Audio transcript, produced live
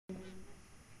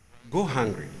go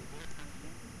hungry.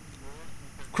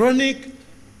 Chronic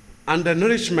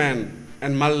undernourishment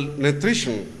and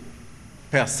malnutrition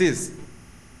persist,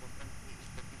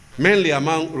 mainly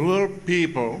among rural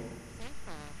people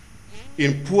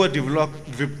in poor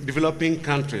developing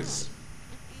countries,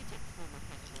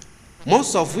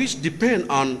 most of which depend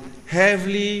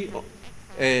heavily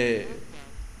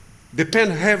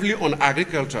on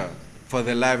agriculture for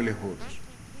their livelihood.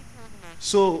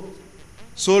 So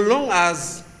long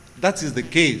as that is the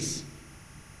case,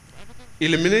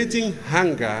 eliminating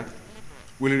hunger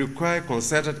will require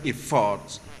concerted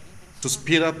efforts to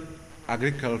speed up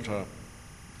agriculture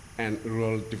and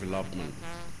rural development.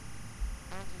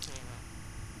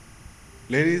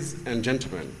 Ladies and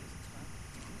gentlemen,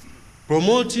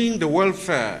 promoting the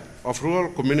welfare of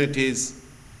rural communities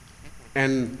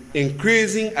and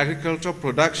increasing agricultural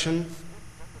production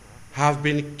have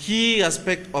been key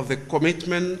aspects of the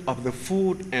commitment of the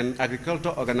Food and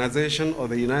Agriculture Organization of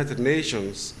the United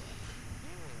Nations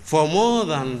for more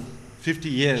than 50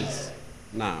 years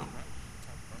now.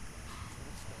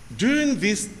 During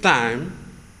this time,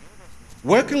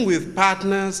 working with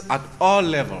partners at all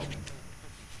levels,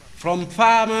 from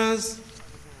farmers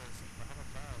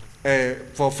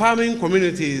for farming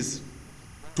communities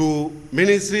to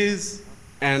ministries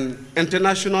and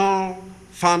international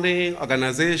funding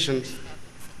organizations,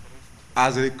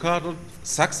 has recorded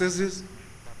successes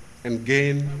and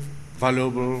gained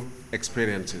valuable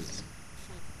experiences.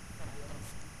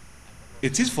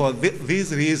 It is for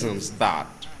these reasons that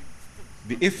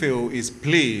the FAO is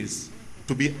pleased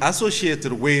to be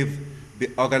associated with the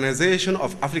Organization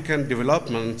of African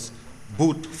Development's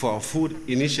Boot for Food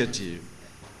initiative,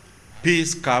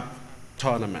 Peace Cup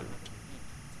Tournament.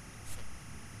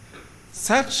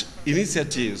 Such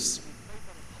initiatives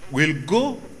will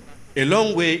go a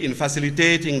long way in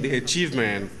facilitating the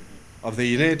achievement of the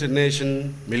United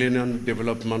Nations Millennium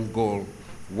Development Goal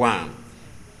 1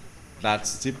 that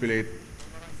stipulates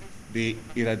the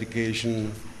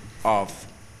eradication of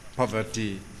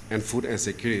poverty and food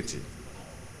insecurity.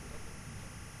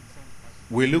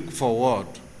 We look forward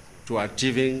to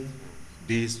achieving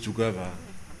this together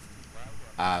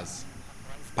as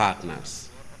partners.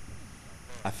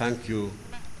 I thank you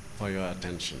for your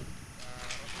attention.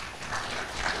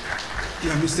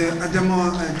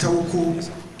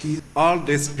 All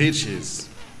the speeches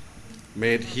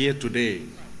made here today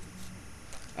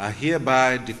are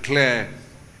hereby declared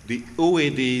the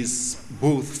OAD's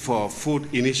Booth for Food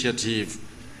initiative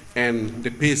and the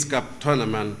Peace Cup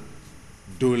tournament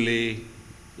duly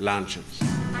launched.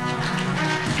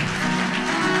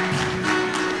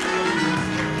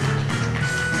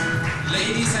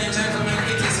 Ladies and gentlemen,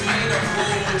 it is made of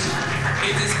gold.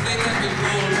 It is plated with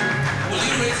gold. Will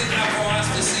you raise it up for us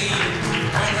to see?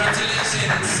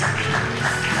 Congratulations.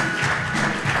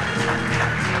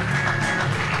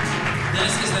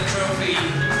 This is the trophy.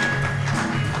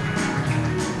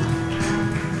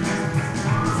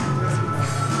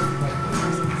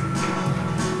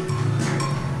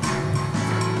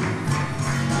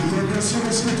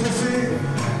 Monsieur le trophée,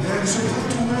 je prends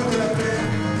tout le monde de la paix.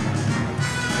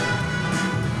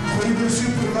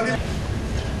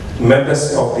 Members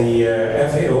of the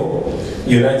FAO,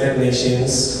 United Nations,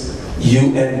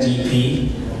 UNDP,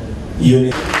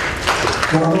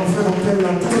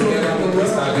 Together with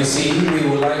Mr. Agusi, we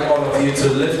would like all of you to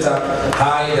lift up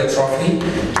high the trophy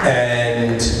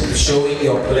and showing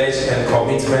your pledge and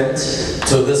commitment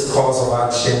to this course of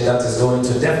action that is going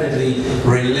to definitely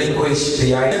relinquish the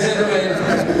gentlemen.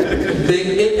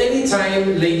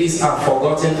 Anytime ladies are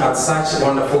forgotten at such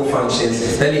wonderful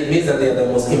functions, then it means that they are the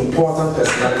most important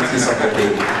personalities of the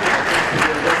day.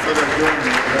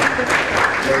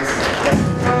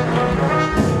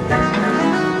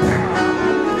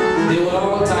 They will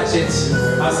all touch it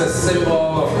as a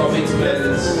symbol of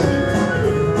commitment,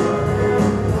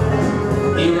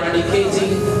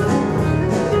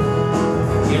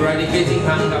 eradicating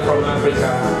hunger from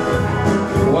Africa.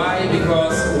 Why?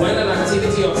 Because when an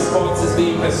activity of sports is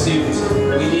being pursued,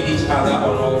 we need each other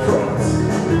on all fronts.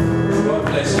 God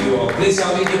bless you all. Please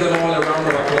shall we give them all a round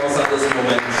of applause at this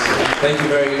moment. Thank you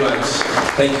very much.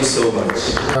 Thank you so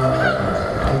much.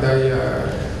 And I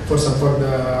for support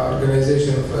the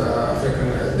Organization of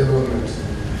African Development.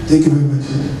 Thank you very much.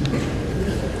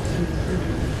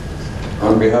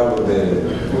 On behalf of the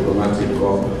diplomatic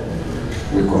corps,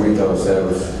 we commit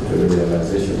ourselves to the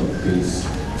realization of peace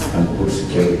and good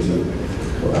security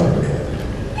for Africa.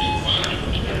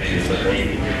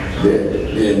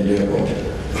 The endeavor,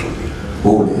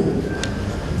 holy.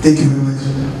 Thank you very much.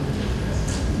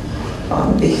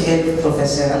 On behalf of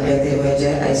Professor Albert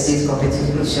Weger, I seize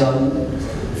competition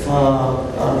for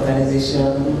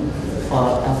Organization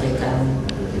for African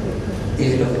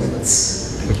Development.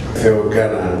 For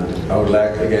Ghana, I would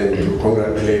like again to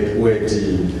congratulate UAT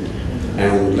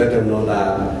and let them know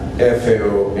that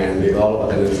FAO and the whole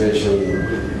organization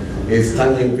is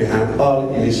standing behind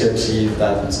all initiatives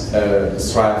that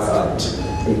strive at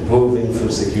improving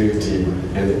food security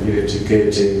and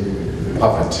eradicating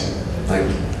poverty.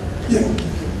 Thank you.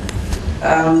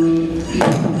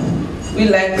 We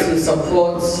like to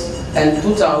support and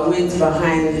put our weight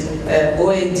behind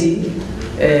OAD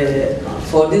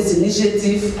for this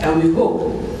initiative, and we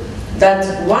hope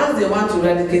that once they want to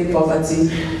eradicate poverty,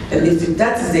 and if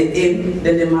that is the aim,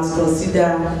 then they must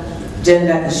consider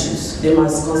gender issues. They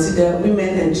must consider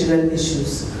women and children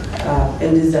issues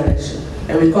in this direction.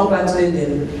 And we congratulate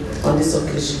them on this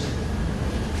occasion.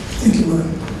 Thank you,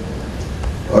 madam.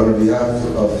 On behalf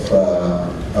of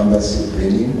Embassy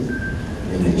Benin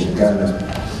in Ghana,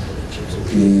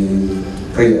 we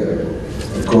pray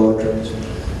God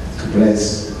to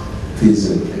bless peace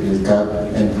with CAP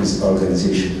and peace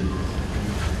organization.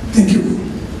 Thank you.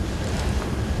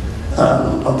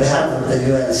 On behalf of the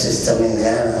UN system in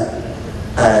Ghana,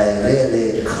 I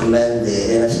really commend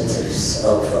the initiatives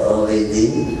of OAD,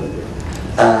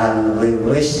 and we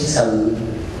wish them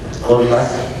good luck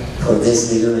for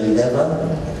this new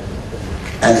endeavor,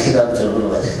 and keep up the good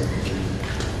work.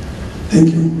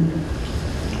 Thank you.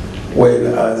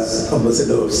 Well, as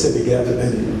Ambassador of Senegal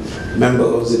and member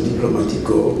of the diplomatic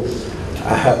corps,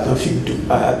 I have nothing to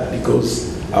add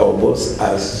because our boss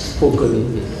has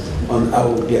spoken on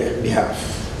our behalf.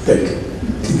 Thank you.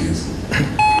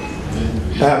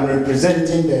 I am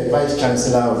representing the Vice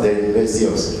Chancellor of the University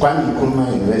of Kwame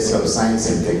Nkrumah University of Science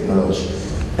and Technology,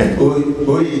 and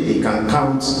OED can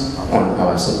count on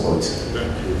our support.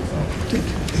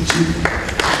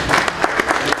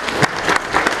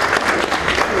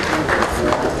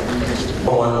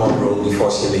 One more role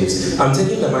before she leaves. I'm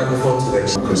taking the microphone to the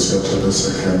President the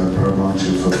Second and Paramount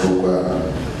Chief of Oga.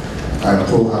 I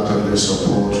wholeheartedly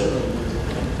support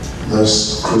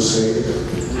this crusade,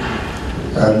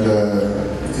 and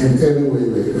in any way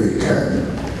we can,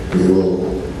 we will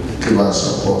give our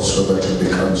support so that it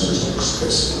becomes a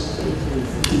success.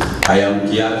 I am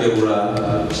Kiakebura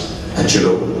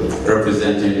Achilo,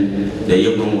 representing the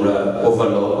Yogumura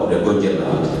Overlord of the Gonja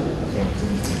land.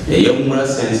 The Yogumura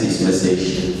sends his message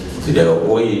to the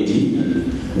OAD,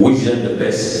 wish them the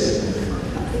best,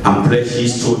 and pledge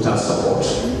his total support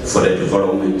for the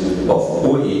development of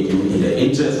OAD in the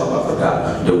interest of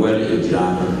Africa, the world in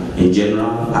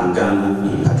general, and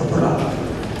Ghana in particular.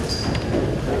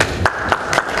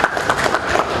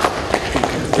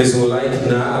 Please, would like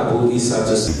now Abu Isa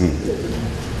to speak.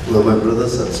 Well, my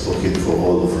brothers have spoken for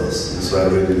all of us, so I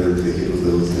really don't think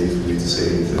there was need for me to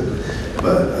say anything.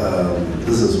 But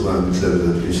this is one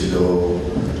that we should all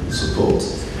support,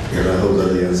 and I hope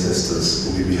that the ancestors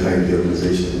will be behind the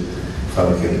organization.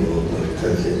 Thank you.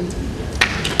 Thank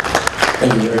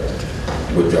you.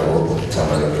 Good job,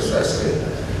 Tamale precisely.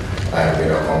 I have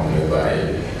been accompanied by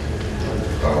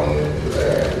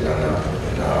Lana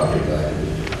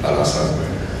Alasan.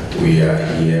 We are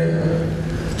here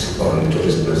to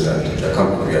represent the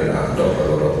company and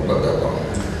Dr. Bagabon.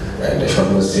 And the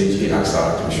short message he asked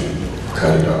us we should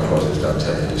carry across is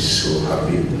that he's so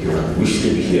happy. He wished to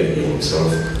be here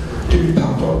himself to be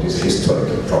part of this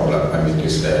historic program,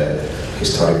 this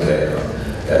historic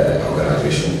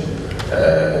organization.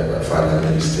 But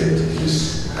finally, he said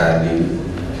he's highly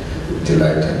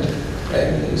delighted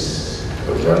and he's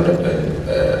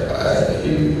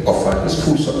he offered his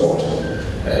full support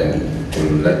and to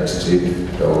let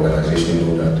the organization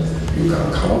know that you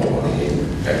can count on him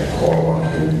and call on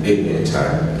him any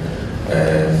time.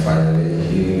 Finally,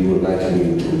 he would like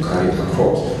me to carry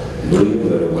across, knowing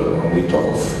very well when we talk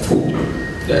of food,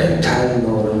 the entire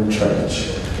Northern Church,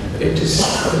 it is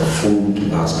the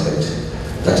food aspect.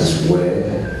 That is where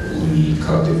we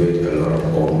cultivate a lot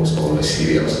of almost all the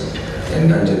cereals. And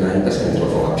 99%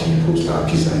 of our people are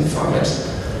peasant farmers.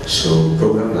 So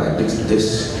programs like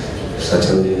this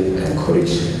certainly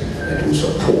encourage and will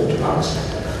support us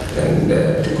and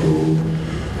to grow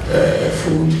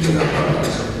food in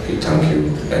abundance. We thank you,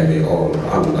 and we all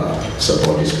Allah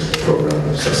support this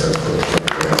program successfully.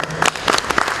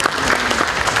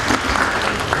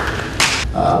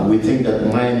 We think that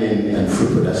mining and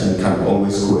food production can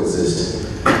always coexist,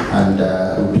 and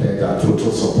we pledge our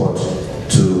total support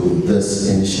to this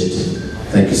initiative.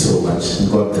 Thank you so much, and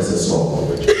God bless us all.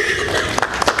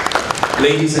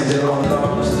 Ladies and gentlemen,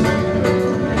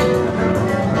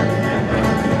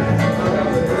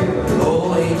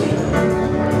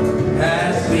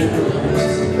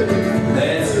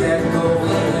 let's let go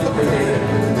every day.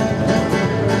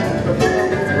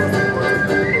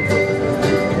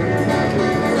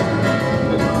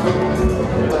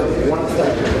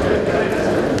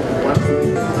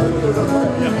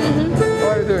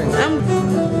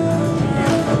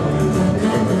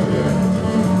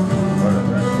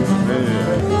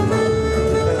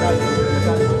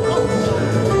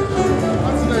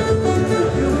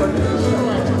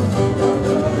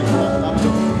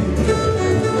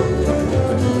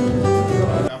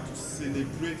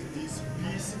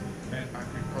 peace and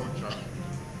agriculture.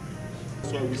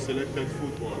 So we selected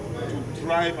football to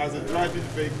drive as a driving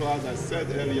vehicle, as I said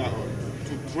earlier on,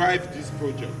 to drive this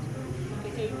project.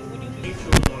 Okay, would you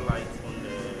throw more light on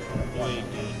the way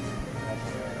the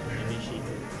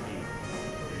initiative?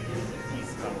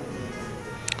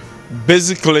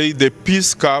 Basically, the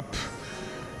Peace Cup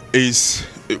is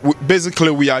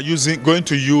basically we are going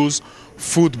to use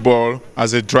football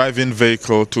as a driving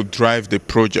vehicle to drive the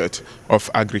project of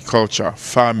agriculture,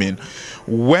 farming.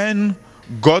 When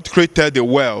God created the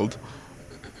world,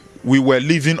 we were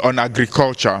living on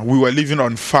agriculture, we were living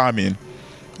on farming,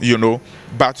 you know.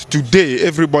 But today,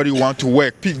 everybody wants to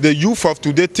work. The youth of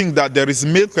today think that there is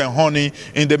milk and honey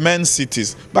in the main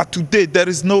cities. But today, there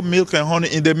is no milk and honey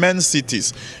in the main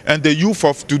cities. And the youth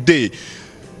of today,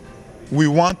 we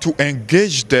want to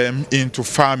engage them into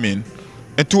farming.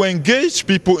 And to engage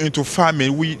people into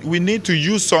farming, we need to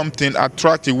use something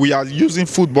attractive. We are using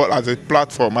football as a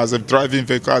platform, as a driving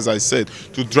vehicle, as I said,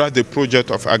 to drive the project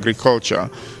of agriculture,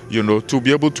 you know, to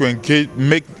be able to engage,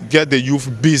 get the youth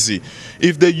busy.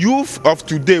 If the youth of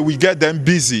today, we get them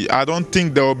busy, I don't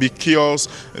think there will be chaos,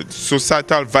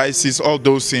 societal vices, all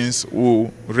those things will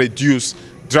reduce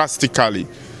drastically.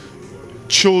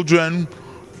 Children,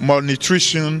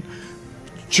 malnutrition,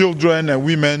 children and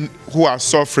women who are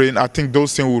suffering, I think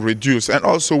those things will reduce. And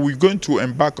also we're going to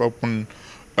embark upon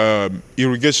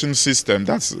irrigation system,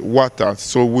 that's water.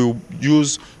 So we'll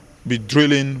be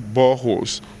drilling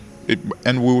boreholes.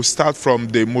 And we will start from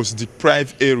the most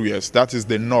deprived areas, that is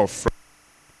the north.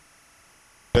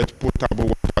 Get potable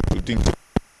water to drink.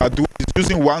 It's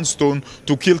using one stone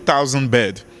to kill 1,000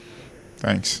 birds.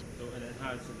 Thanks.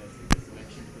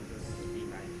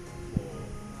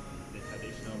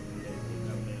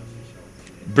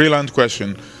 Brilliant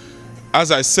question.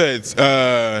 As I said,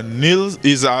 Neil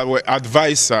is our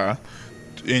advisor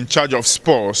in charge of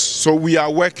sports. So we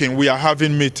are working, we are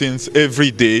having meetings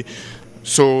every day.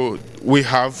 So we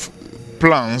have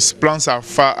plans. Plans are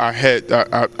far ahead.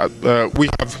 We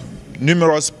have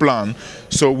numerous plans.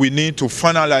 So we need to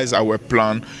finalize our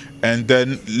plan, and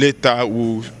then later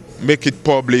we'll make it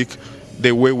public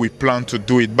the way we plan to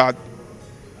do it. But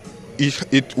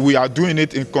we are doing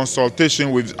it in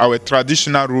consultation with our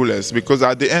traditional rulers, because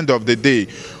at the end of the day,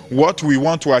 what we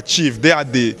want to achieve, they are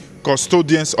the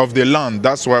custodians of the land.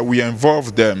 That's why we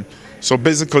involve them. So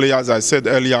basically, as I said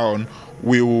earlier on,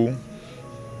 we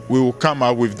will come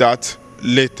out with that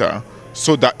later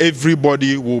so that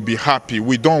everybody will be happy.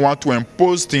 We don't want to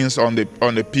impose things on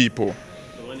the people.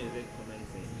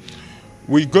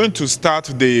 We're going to start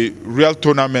the real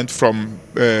tournament from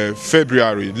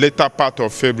February, later part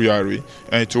of February,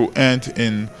 and it will end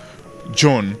in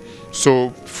June.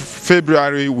 So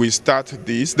February we start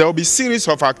this. There will be series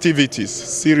of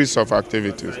activities.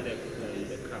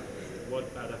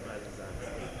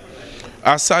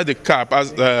 Aside the cup,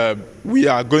 we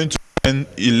are going to send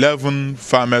 11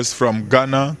 farmers from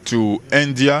Ghana to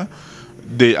India,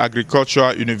 the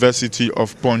Agricultural University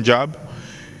of Punjab.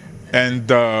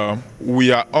 And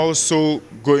we are also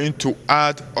going to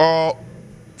add all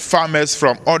farmers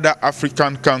from other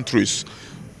African countries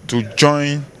to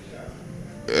join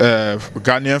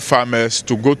Ghanaian farmers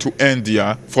to go to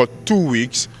India for 2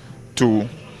 weeks to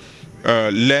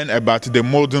learn about the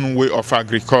modern way of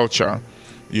agriculture,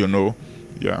 you know,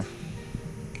 yeah.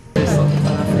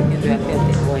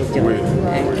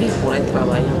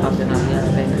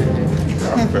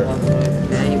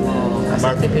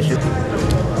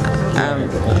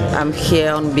 I'm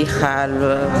here on behalf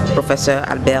of Professor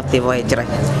Albert Tevoedre.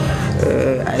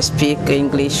 I speak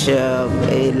English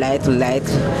light,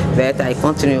 but I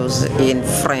continue in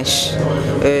French.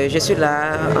 Je suis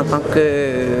là en tant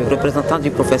que représentant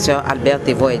du professeur Albert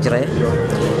Tevoedre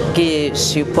qui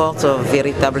supporte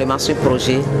véritablement ce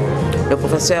projet. Le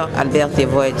professeur Albert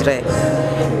Tevoedre,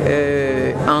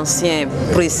 ancien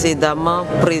précédemment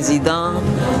président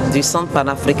du Centre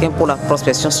panafricain pour la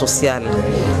prospection sociale,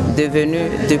 devenu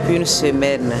depuis une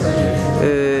semaine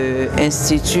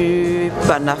Institut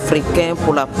panafricain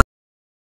pour la